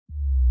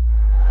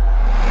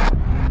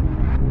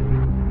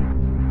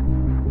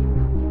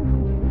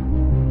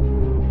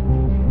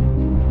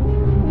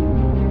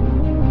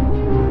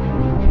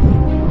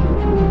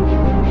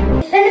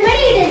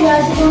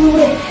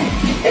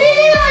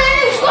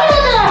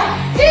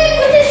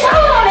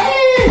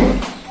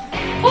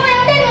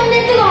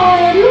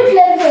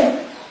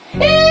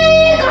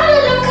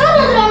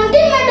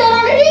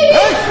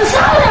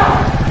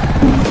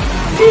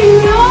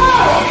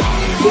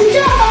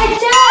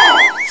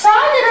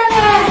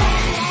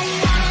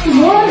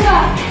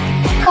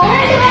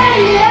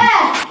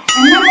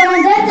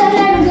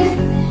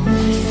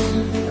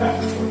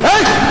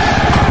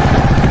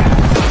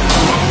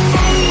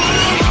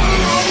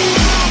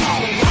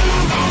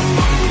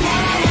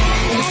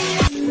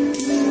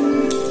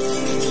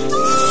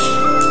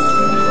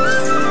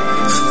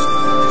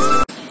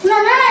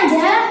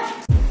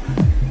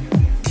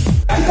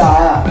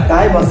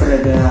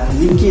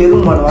விக்கி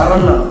எதுவும்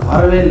வரணும்னா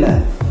வரவே இல்லை.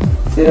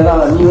 சரிடா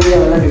நீ வந்து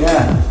விளையாடுங்க.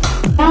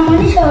 நான்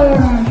மனுஷன்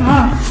விளையாடுறேன்னா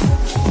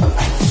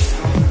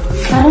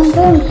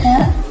கரண்டும் இல்லை,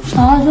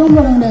 சார்ஜும்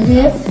போட முடியாது,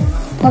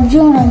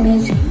 பப்ஜியும் விட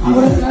முடியாது.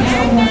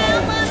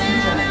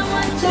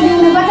 சரி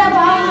உன்னை பார்த்தா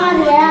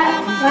பாவமாக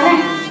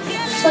வரேன்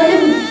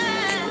சொல்லு.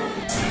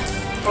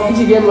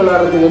 பப்ஜி கேம்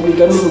விளையாடுறதுக்கு எப்படி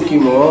கண்ணு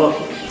முக்கியமோ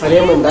அதே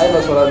மாதிரி தாய்மா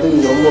சொல்கிறது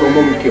இது ரொம்ப ரொம்ப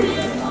முக்கியம்.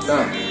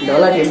 இந்த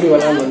விளையாட்டு எப்படி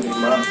விளையாடணும்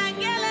தெரியுமா?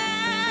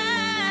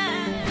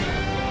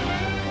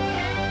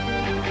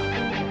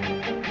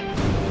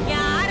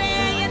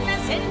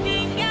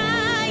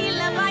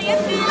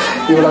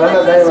 இவ்வளோ வேணா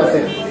தாய்மா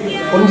சரி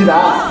புரிஞ்சுதா?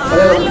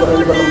 அதே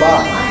ரெடி பண்ணும்பா.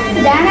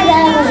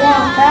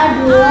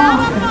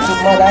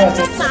 சும்மா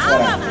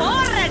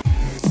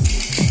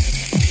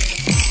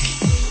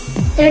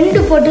ரெண்டு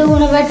போட்டு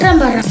உன்னை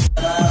வெட்டுறேன் பாரு.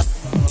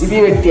 இது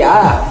வெட்டியா?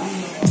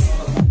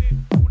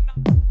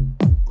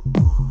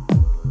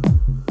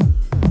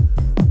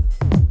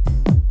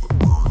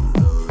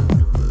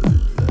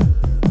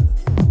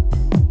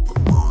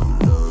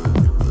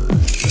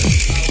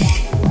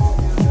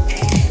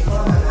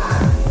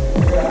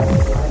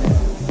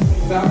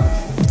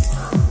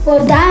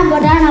 ஒரு தாயம்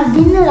போட்டா நான்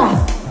தின்னுடா.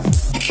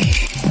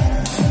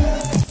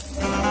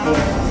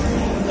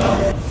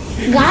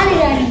 காலி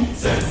ராணி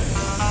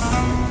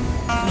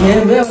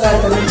கேமே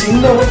விளையாடுறது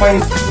சின்ன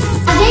பாயிண்ட்.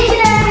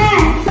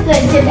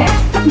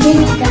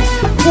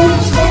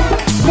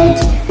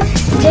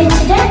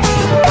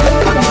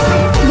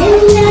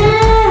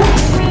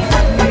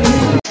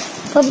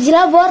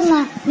 பப்ஜிலாம் போறண்ணா.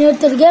 நீ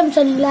ஒருத்தர் கேம்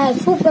சொன்னீங்களா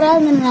சூப்பரா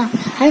இருந்தேண்ணா.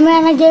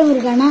 அதுமாதிரி கேம்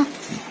இருக்காண்ணா?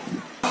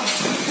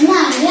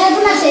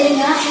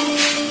 சரிங்க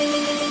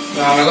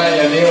நாங்கெல்லாம்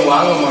எதையும்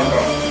வாங்க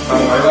மாட்டோம்.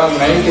 நாங்கெல்லாம்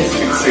 90's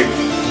கிட்ஸ்.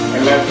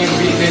 எல்லாத்தையும்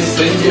வீட்டிலே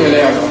செஞ்சு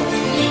விளையாடுறோம்.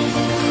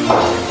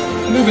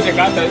 இன்னும் கொஞ்சம்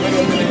காத்து அது மாதிரி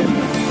வந்து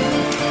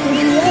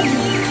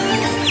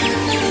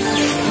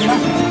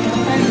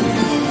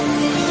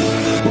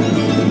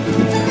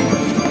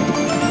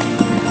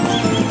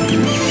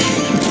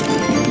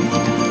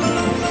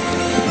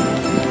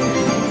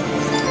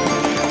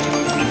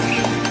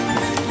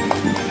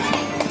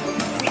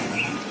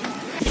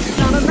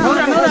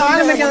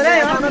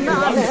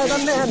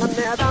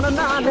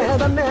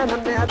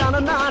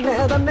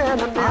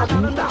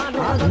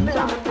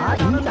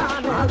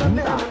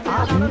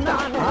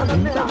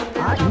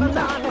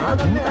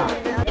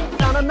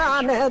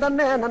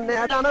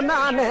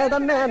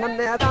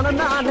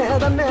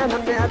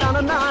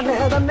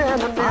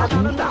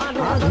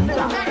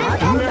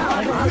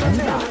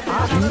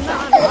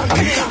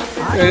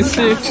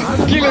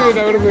கீழே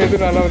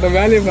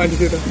வேலையை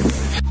மாட்டிக்கிறேன்.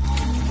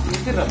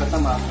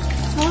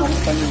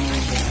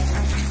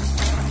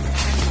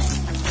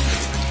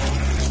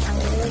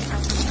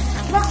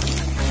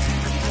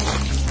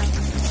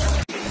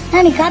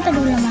 நீ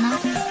காத்தடிக்கலாமா?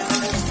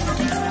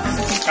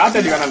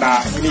 காத்தடி வேணாண்டா.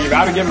 நீ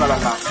வேற கேம்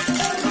விளையாடலாம்.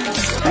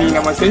 நீ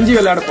நம்ம செஞ்சு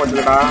விளையாட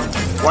போறதுலடா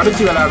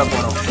உடச்சி விளையாட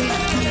போறோம்.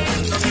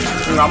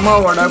 உங்க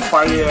அம்மாவோட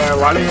பழைய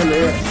வளையல்,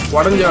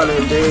 உடஞ்ச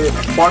வளையல்,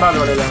 போடாத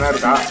வளையல் என்ன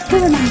இருக்கா?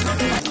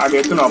 அது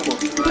எத்தணும். அப்போ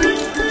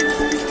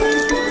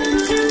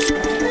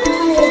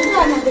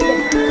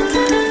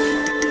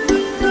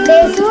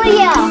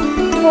சூர்யா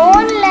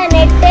போன்ல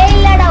நெட்டே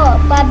இல்லடா,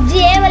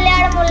 பப்ஜியே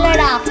விளையாட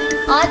முடியலடா.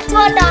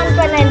 Hotspot on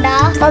பண்ணேன்டா.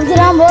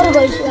 பப்ஜிலாம் போர்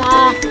போயிடுச்சுடா.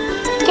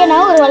 ஓகேண்ணா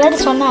ஒரு விளையாட்டு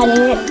சொன்னாரு.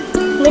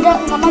 உங்கள்கிட்ட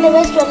உங்கள் அம்மாட்ட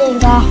வேஸ்ட்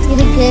விளையாடுதா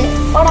இருக்கு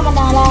போட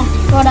மாட்டாங்களா?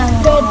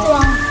 போடாங்க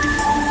எடுத்துவாங்க.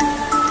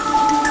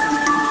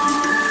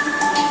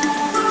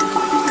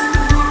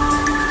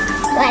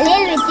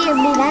 வளையல் வச்சு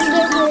எப்படிதான்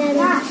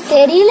கேட்குறாரு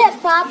தெரியல,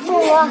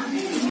 பாப்போம் வா.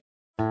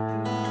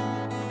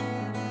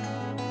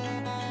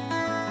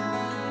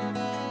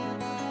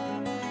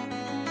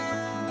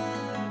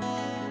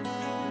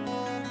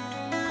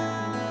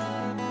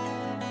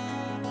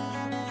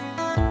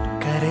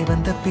 கரை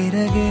வந்த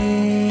பிறகு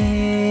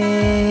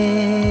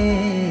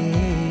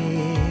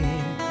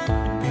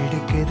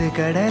பிடிக்குது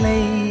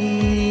கடலை,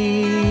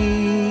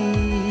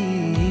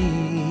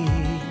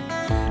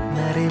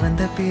 நரை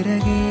வந்த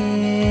பிறகு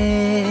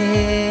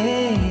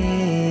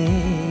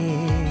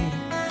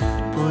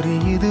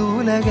புரியுது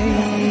உலகை.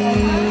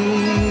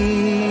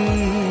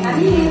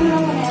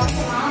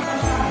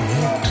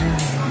 நேற்று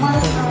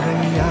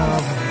இன்பங்கள்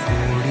யாவும்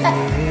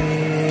கூடியே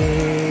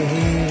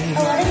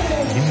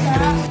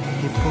இன்றை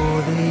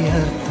இப்போதே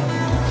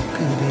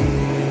அர்த்தமாக்குதே.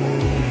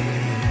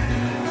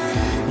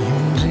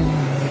 இன்றின்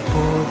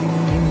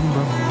இப்போதின்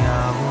இன்பம்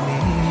யாவுமே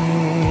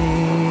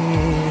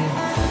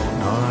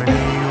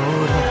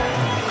நாளையோர்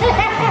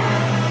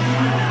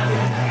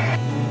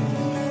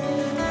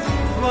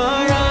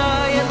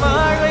வாழாய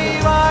வாழ்வை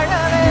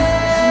வாழவே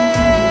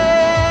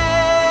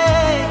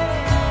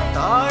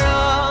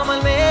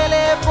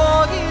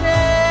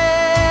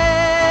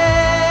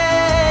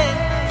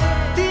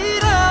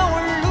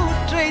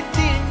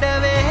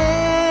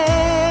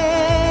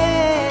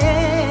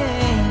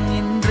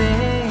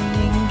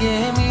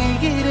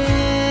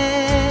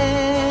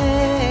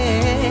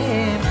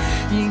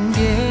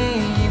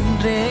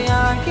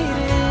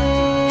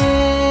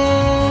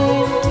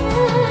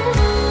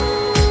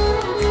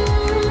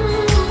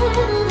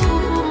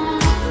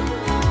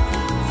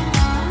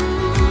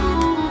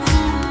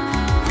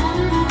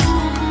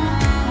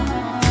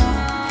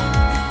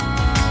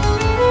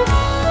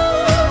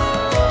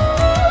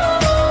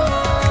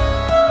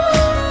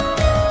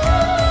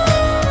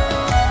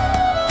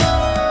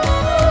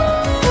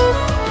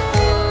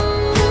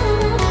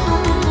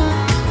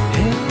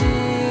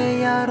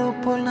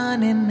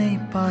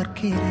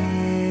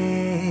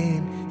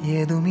பார்க்கிறேன்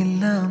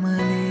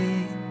ஏதுமில்லாமலே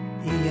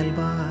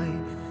இயல்பாய்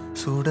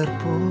சுடர்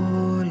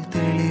போல்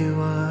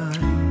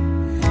தெளிவாய்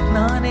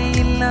நானே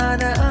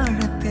இல்லாத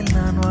ஆழத்தில்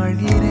நான்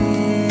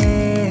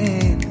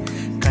வாழ்கிறேன்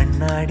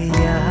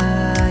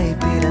கண்ணாடியாய்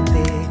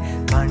பிறந்தே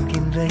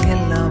காண்கின்ற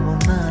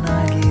எல்லாமும் நான்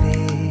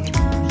ஆகிறேன்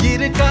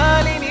இரு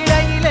காலின்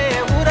இடையிலே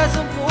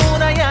உரசும்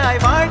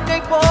பூனையாய்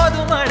வாழ்க்கை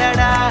போதும்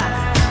அடடா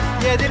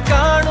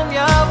எதிர்காணும்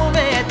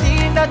யாவுமே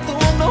தீண்ட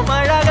தூண்டும்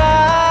அழகா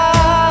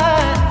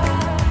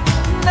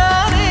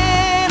நானே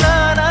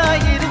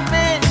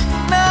நானாயிருப்பேன்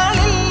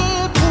நாளில்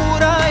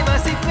பூராய்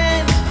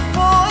வசிப்பேன்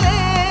போலே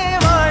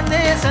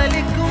வாழ்ந்தே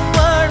சலிக்கும்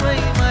வாழ்வை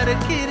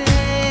மறுக்கிறேன்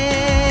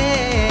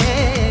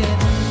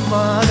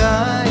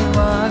வாகாய்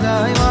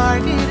வாகாய்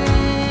வாழ்கிறேன்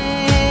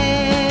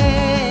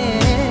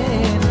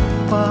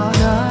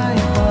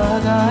வாகாய்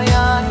வாகாய்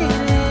ஆகிறேன்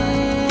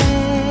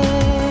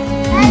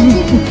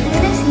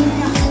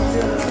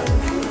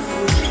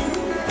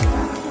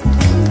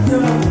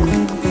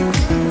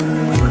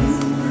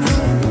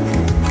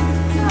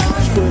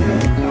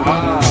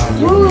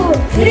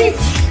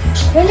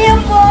வெளியே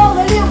போ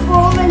வெளியே போ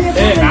வெளியே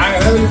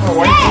போ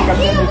நாங்க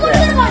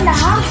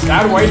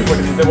யார் ஒயிட்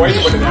போட்டு இந்த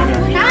ஒயிட் போட்டு நாங்க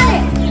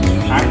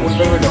 3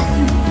 பேர் விட்டோம்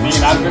நீங்க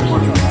 4 பேர்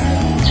போட்டோம்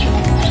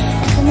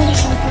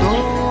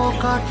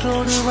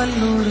காற்றோடு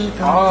வல்லூர்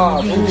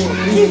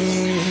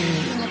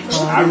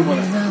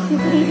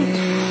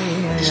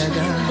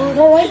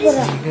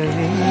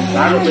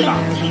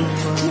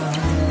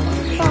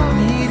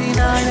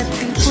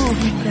நீரினாழத்தில்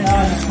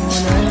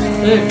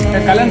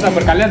கல்யாண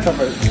சாப்பாடு கல்யாண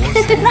சாப்பாடு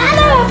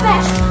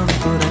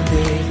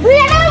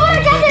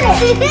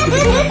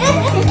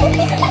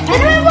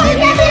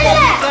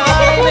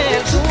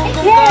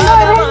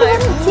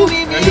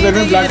ரெண்டு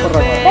பேருமே பிளாக்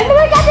பண்றாங்க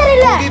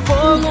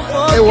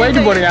ஒயிட்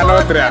போடுங்க யாரா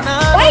ஒருத்தர்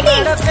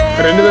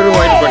ரெண்டு பேரும்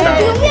ஒயிட்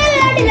போட்டாங்க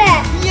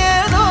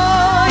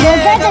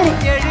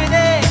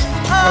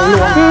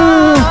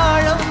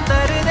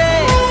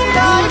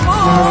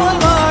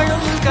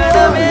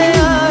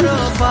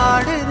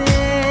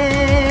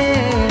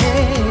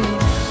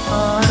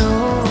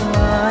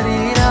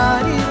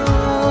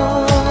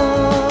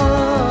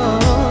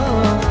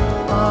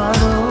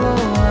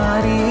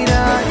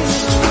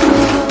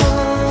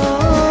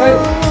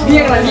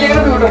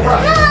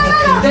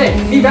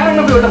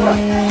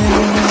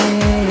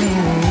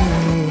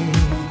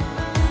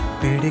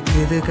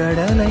பிடிக்குது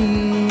கடலை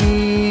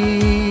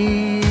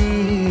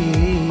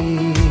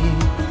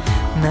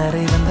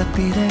நரை வந்த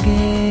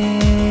பிறகே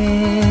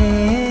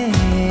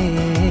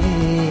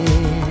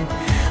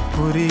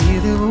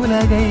புரியுது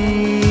உலகை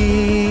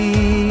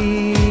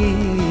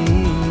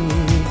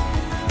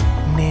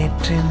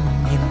நேற்றின்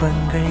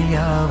இன்பங்கள்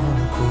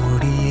யாவும்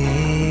கூடியே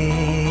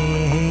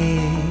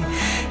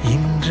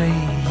இன்றை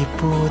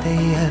இப்போதை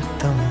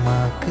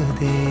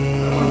அர்த்தமாக்குதே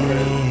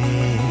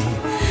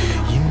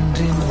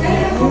இன்றின்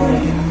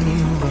இப்போதின்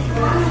இன்பம்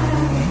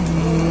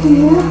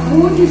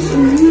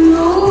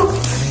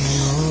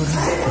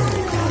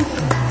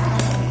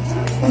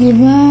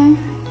இவன்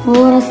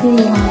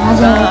ஓரசிரியான்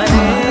ராஜா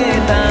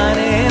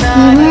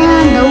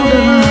இவன் டவுட்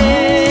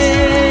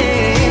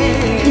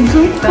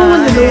இது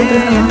டவுட்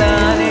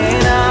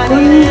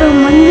கொஞ்சம்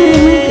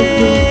மந்திரமே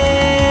கெட்டு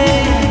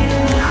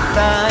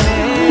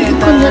இது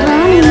கொஞ்சம்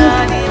ராணி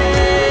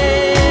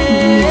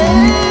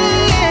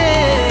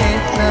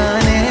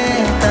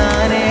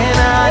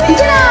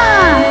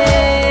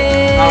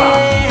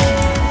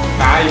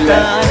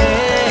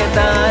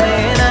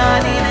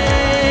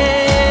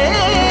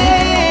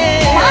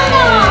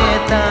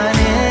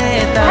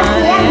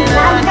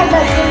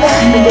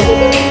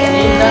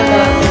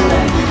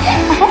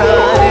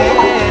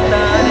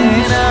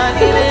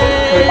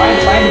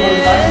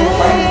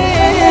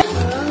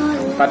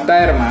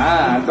பத்தாயிரமா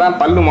அதான்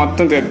பல்லு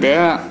மொத்தம் சேர்த்து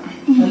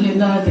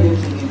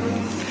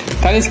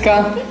தனிஷ்கா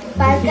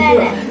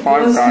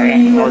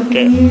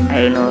ஓகே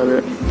 500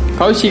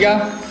 கௌஷிகா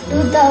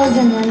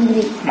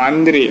 2000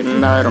 மந்திரி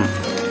 2000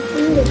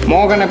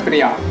 மோகன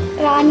பிரியா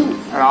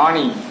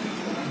ராணி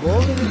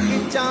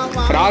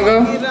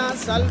ராகவ்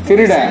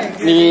திருட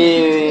நீ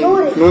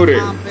 100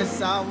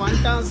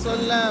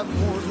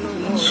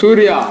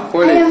 சூர்யா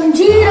போலி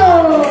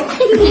 3000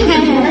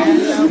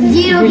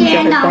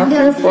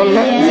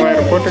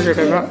 போட்டு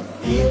கேட்டதான்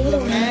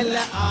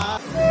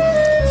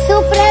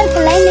சூப்பரா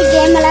இருக்குல்ல இந்த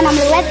கேம் எல்லாம்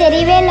நம்மளுக்குலாம்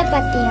தெரியவே இல்லை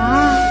பாத்தியா?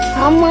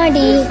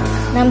 ஆமாடி,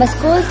 நம்ம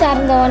ஸ்கூல்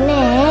திறந்த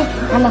உடனே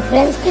நம்ம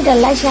ஃப்ரெண்ட்ஸ் கிட்ட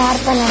எல்லாம் ஷேர்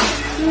பண்ணலாம்.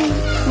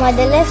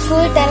 முதல்ல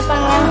ஸ்கூல்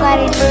திறப்பாங்களான்னு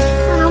பாருங்க.